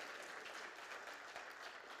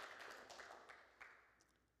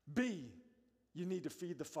 B, you need to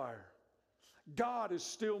feed the fire. God is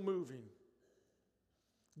still moving.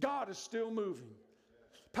 God is still moving.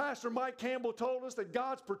 Pastor Mike Campbell told us that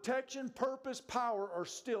God's protection, purpose, power are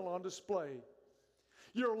still on display.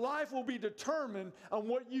 Your life will be determined on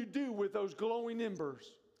what you do with those glowing embers.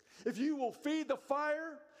 If you will feed the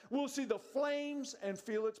fire, we'll see the flames and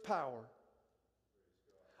feel its power.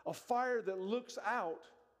 A fire that looks out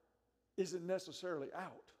isn't necessarily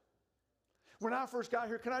out. When I first got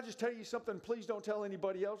here, can I just tell you something? Please don't tell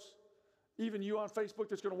anybody else, even you on Facebook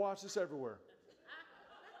that's going to watch this everywhere.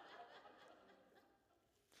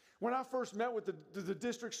 When I first met with the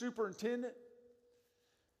district superintendent,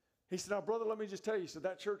 he said, now, brother, let me just tell you, he said,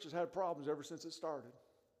 that church has had problems ever since it started.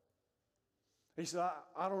 He said,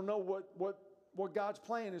 I don't know what God's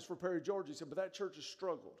plan is for Perry, Georgia. He said, but that church has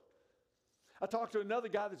struggled. I talked to another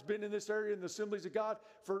guy that's been in this area in the Assemblies of God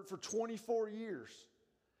for 24 years.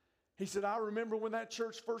 He said, I remember when that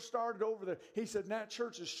church first started over there. He said, that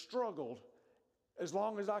church has struggled as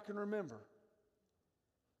long as I can remember.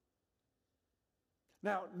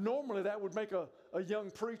 Now, normally that would make a young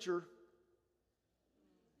preacher,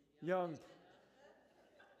 no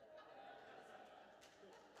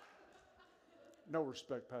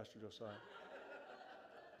respect, Pastor Josiah.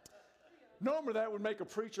 Normally that would make a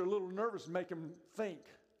preacher a little nervous and make him think.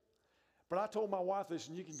 But I told my wife this,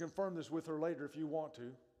 and you can confirm this with her later if you want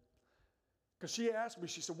to. Because she asked me,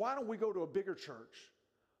 she said, why don't we go to a bigger church?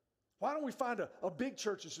 Why don't we find a big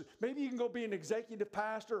church? Maybe you can go be an executive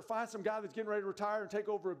pastor or find some guy that's getting ready to retire and take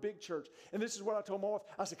over a big church. And this is what I told my wife.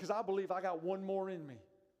 I said, because I believe I got one more in me.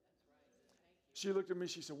 She looked at me.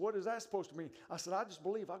 She said, what is that supposed to mean? I said, I just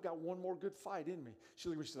believe I've got one more good fight in me. She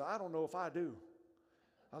looked at me. She said, I don't know if I do.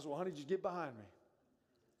 I said, well, honey, just get behind me.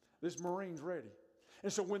 This Marine's ready.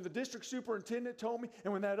 And so when the district superintendent told me,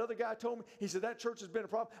 and when that other guy told me, he said, that church has been a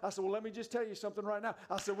problem. I said, well, let me just tell you something right now.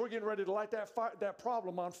 I said, we're getting ready to light that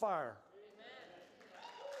problem on fire.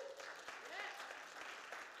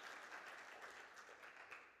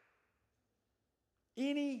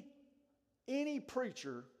 Amen. Any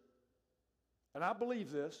preacher, and I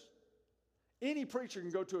believe this, any preacher can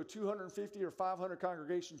go to a 250 or 500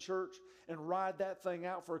 congregation church and ride that thing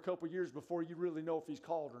out for a couple years before you really know if he's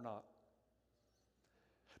called or not.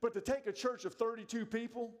 But to take a church of 32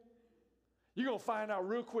 people, you're going to find out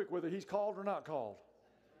real quick whether he's called or not called.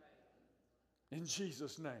 In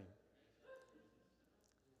Jesus' name.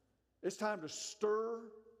 It's time to stir.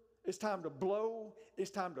 It's time to blow. It's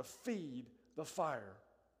time to feed the fire.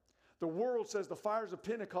 The world says the fires of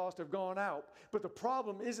Pentecost have gone out. But the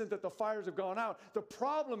problem isn't that the fires have gone out. The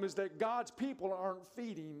problem is that God's people aren't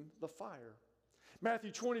feeding the fire.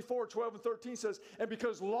 Matthew 24, 12 and 13 says, and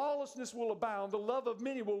because lawlessness will abound, the love of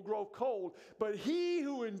many will grow cold, but he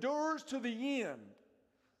who endures to the end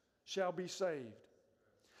shall be saved.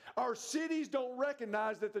 Our cities don't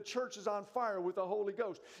recognize that the church is on fire with the Holy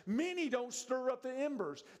Ghost. Many don't stir up the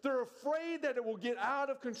embers. They're afraid that it will get out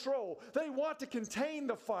of control. They want to contain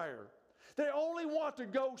the fire. They only want to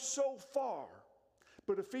go so far.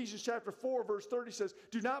 But Ephesians chapter 4, verse 30 says,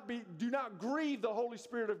 do not grieve the Holy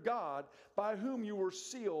Spirit of God, by whom you were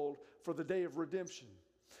sealed for the day of redemption.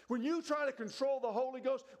 When you try to control the Holy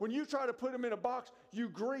Ghost, when you try to put him in a box, you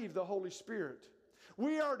grieve the Holy Spirit.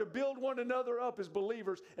 We are to build one another up as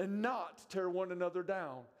believers and not tear one another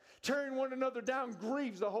down. Tearing one another down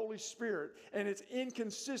grieves the Holy Spirit, and it's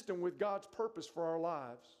inconsistent with God's purpose for our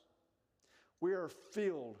lives. We are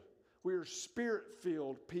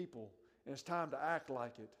spirit-filled people, and it's time to act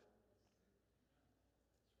like it.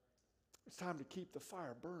 It's time to keep the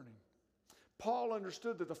fire burning. Paul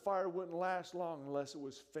understood that the fire wouldn't last long unless it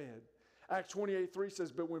was fed. Acts 28:3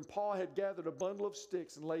 says, but when Paul had gathered a bundle of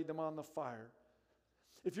sticks and laid them on the fire.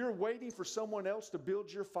 If you're waiting for someone else to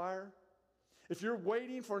build your fire, if you're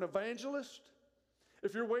waiting for an evangelist,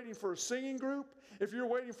 if you're waiting for a singing group, if you're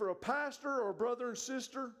waiting for a pastor or a brother and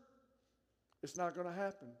sister, it's not going to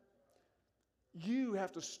happen. You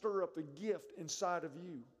have to stir up the gift inside of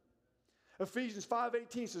you. Ephesians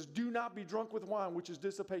 5:18 says, do not be drunk with wine, which is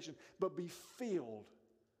dissipation, but be filled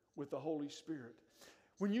with the Holy Spirit.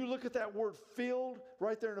 When you look at that word filled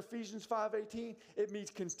right there in Ephesians 5:18, it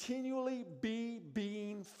means continually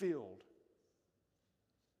being filled.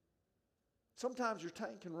 Sometimes your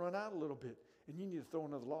tank can run out a little bit, and you need to throw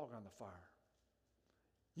another log on the fire.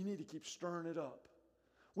 You need to keep stirring it up.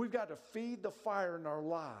 We've got to feed the fire in our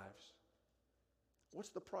lives. What's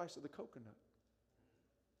the price of the coconut?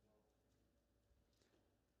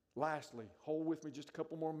 Lastly, hold with me just a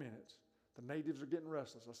couple more minutes. The natives are getting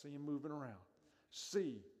restless. I see them moving around.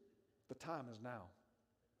 See, the time is now.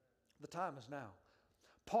 The time is now.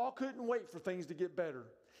 Paul couldn't wait for things to get better.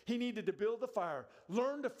 He needed to build the fire.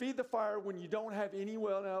 Learn to feed the fire when you don't have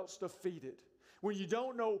anyone else to feed it. When you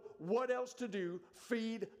don't know what else to do,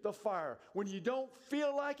 feed the fire. When you don't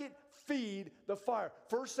feel like it, feed the fire.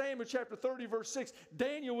 1 Samuel chapter 30, verse 6,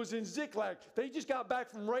 Daniel was in Ziklag. They just got back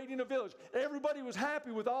from raiding a village. Everybody was happy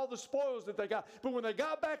with all the spoils that they got. But when they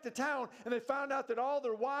got back to town and they found out that all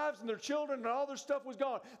their wives and their children and all their stuff was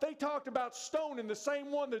gone, they talked about stoning the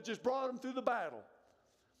same one that just brought them through the battle.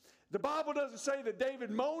 The Bible doesn't say that David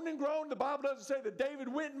moaned and groaned. The Bible doesn't say that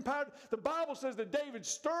David went and pouted. The Bible says that David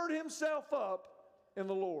stirred himself up in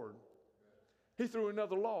the Lord. He threw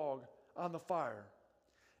another log on the fire.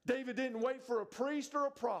 David didn't wait for a priest or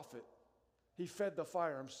a prophet. He fed the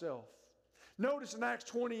fire himself. Notice in Acts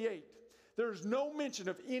 28, there's no mention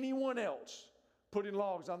of anyone else putting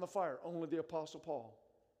logs on the fire, only the Apostle Paul.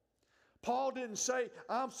 Paul didn't say,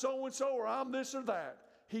 I'm so-and-so or I'm this or that.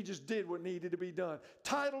 He just did what needed to be done.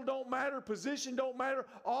 Title don't matter, position don't matter.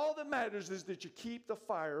 All that matters is that you keep the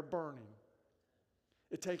fire burning.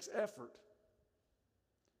 It takes effort.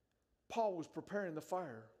 Paul was preparing the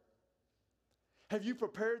fire. Have you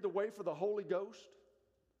prepared the way for the Holy Ghost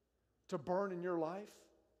to burn in your life?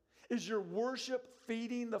 Is your worship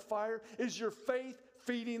feeding the fire? Is your faith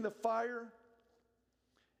feeding the fire?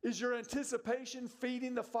 Is your anticipation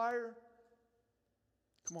feeding the fire?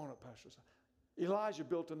 Come on up, Pastor. Elijah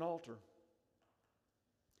built an altar.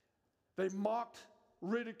 They mocked,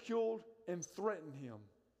 ridiculed, and threatened him.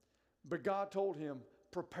 But God told him,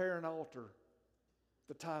 prepare an altar.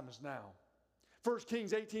 The time is now. 1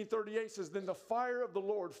 Kings 18:38 says, then the fire of the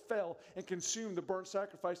Lord fell and consumed the burnt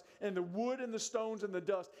sacrifice and the wood and the stones and the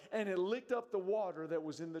dust, and it licked up the water that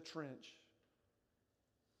was in the trench.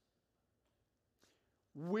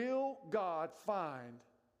 Will God find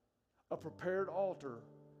a prepared altar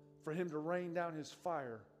for him to rain down his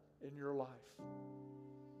fire in your life?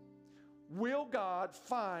 Will God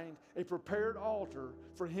find a prepared altar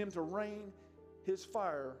for him to rain his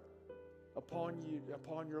fire upon you,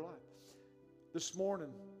 upon your life? This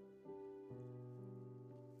morning,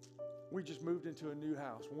 we just moved into a new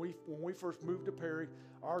house. When we first moved to Perry,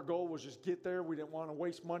 our goal was just get there. We didn't want to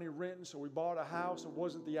waste money renting, so we bought a house. It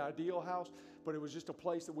wasn't the ideal house, but it was just a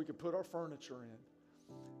place that we could put our furniture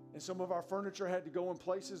in. And some of our furniture had to go in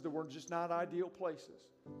places that were just not ideal places.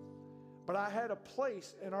 But I had a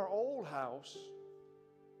place in our old house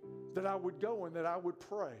that I would go and that I would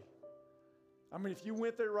pray. I mean, if you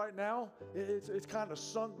went there right now, it's kind of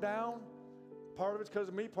sunk down. Part of it's because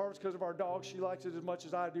of me, part of it's because of our dog. She likes it as much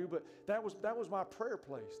as I do, but that was my prayer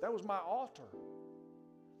place. That was my altar.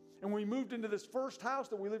 And when we moved into this first house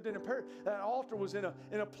that we lived in Perry, that altar was in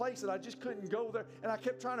a place that I just couldn't go there. And I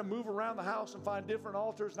kept trying to move around the house and find different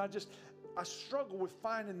altars, and I struggled with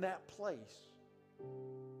finding that place.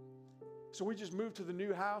 So we just moved to the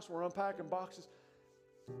new house. We're unpacking boxes,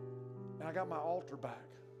 and I got my altar back.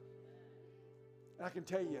 And I can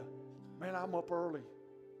tell you, man, I'm up early.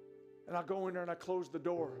 And I go in there and I close the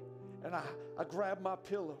door. And I grab my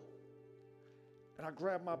pillow. And I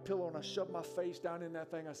grab my pillow and I shove my face down in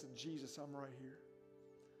that thing. I said, Jesus, I'm right here.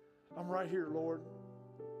 I'm right here, Lord.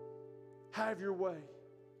 Have your way.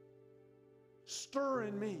 Stir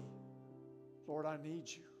in me. Lord, I need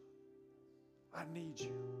you. I need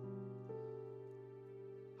you.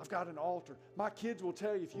 I've got an altar. My kids will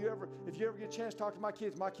tell you, if you ever get a chance to talk to my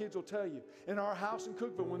kids will tell you, in our house in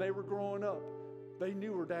Cookeville, when they were growing up, they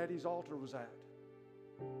knew where Daddy's altar was at.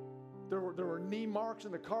 There were knee marks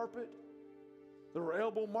in the carpet. There were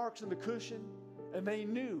elbow marks in the cushion. And they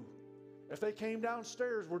knew if they came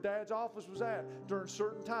downstairs where Dad's office was at during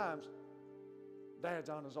certain times, Dad's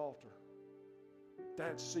on his altar.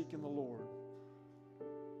 Dad's seeking the Lord.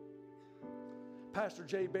 Pastor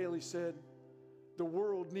Jay Bailey said, the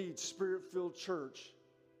world needs Spirit-filled church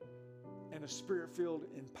and a Spirit-filled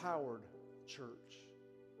empowered church.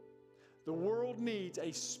 The world needs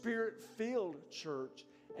a Spirit-filled church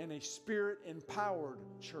and a Spirit-empowered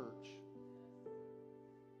church.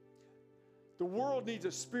 The world needs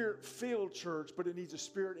a Spirit-filled church, but it needs a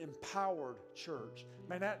Spirit-empowered church.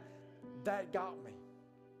 Man, that got me.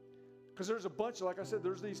 Because there's a bunch, like I said,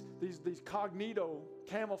 there's these cognito,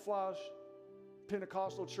 camouflage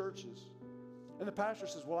Pentecostal churches. And the pastor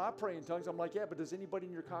says, well, I pray in tongues. I'm like, yeah, but does anybody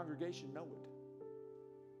in your congregation know it?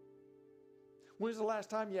 When's the last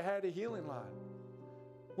time you had a healing line?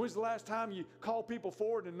 When's the last time you called people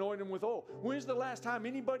forward and anointed them with oil? When's the last time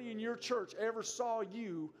anybody in your church ever saw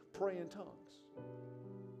you pray in tongues?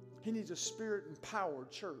 He needs a Spirit-empowered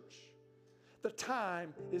church. The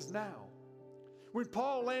time is now. When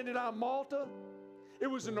Paul landed on Malta, it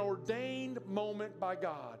was an ordained moment by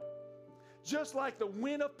God. Just like the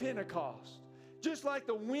wind of Pentecost, just like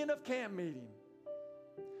the wind of camp meeting.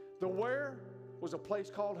 The where was a place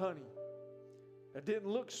called Honey. It didn't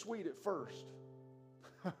look sweet at first.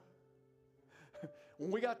 When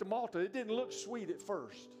we got to Malta, it didn't look sweet at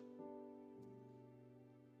first.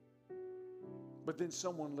 But then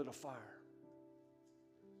someone lit a fire.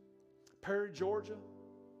 Perry, Georgia,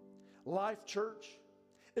 Life Church,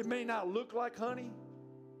 it may not look like honey,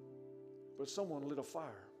 but someone lit a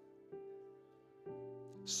fire.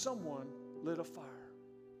 Someone lit a fire.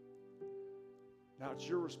 Now it's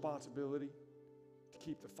your responsibility to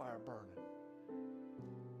keep the fire burning.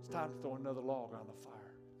 It's time to throw another log on the fire.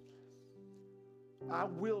 I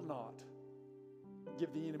will not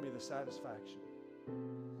give the enemy the satisfaction.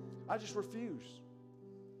 I just refuse.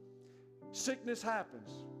 Sickness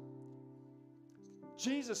happens.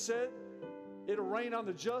 Jesus said it'll rain on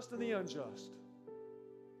the just and the unjust.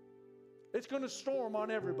 It's going to storm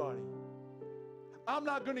on everybody. I'm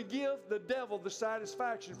not going to give the devil the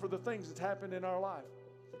satisfaction for the things that's happened in our life.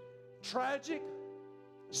 Tragic,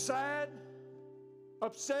 sad,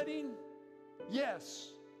 upsetting,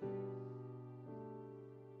 yes.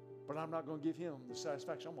 But I'm not going to give him the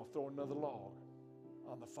satisfaction. I'm going to throw another log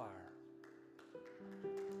on the fire.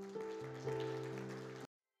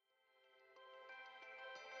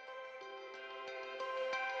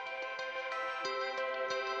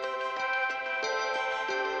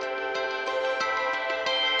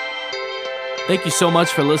 Thank you so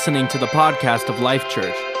much for listening to the podcast of Life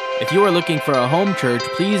Church. If you are looking for a home church,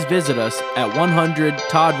 please visit us at 100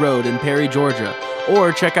 Todd Road in Perry, Georgia,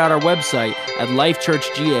 or check out our website at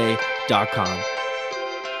lifechurchga.com.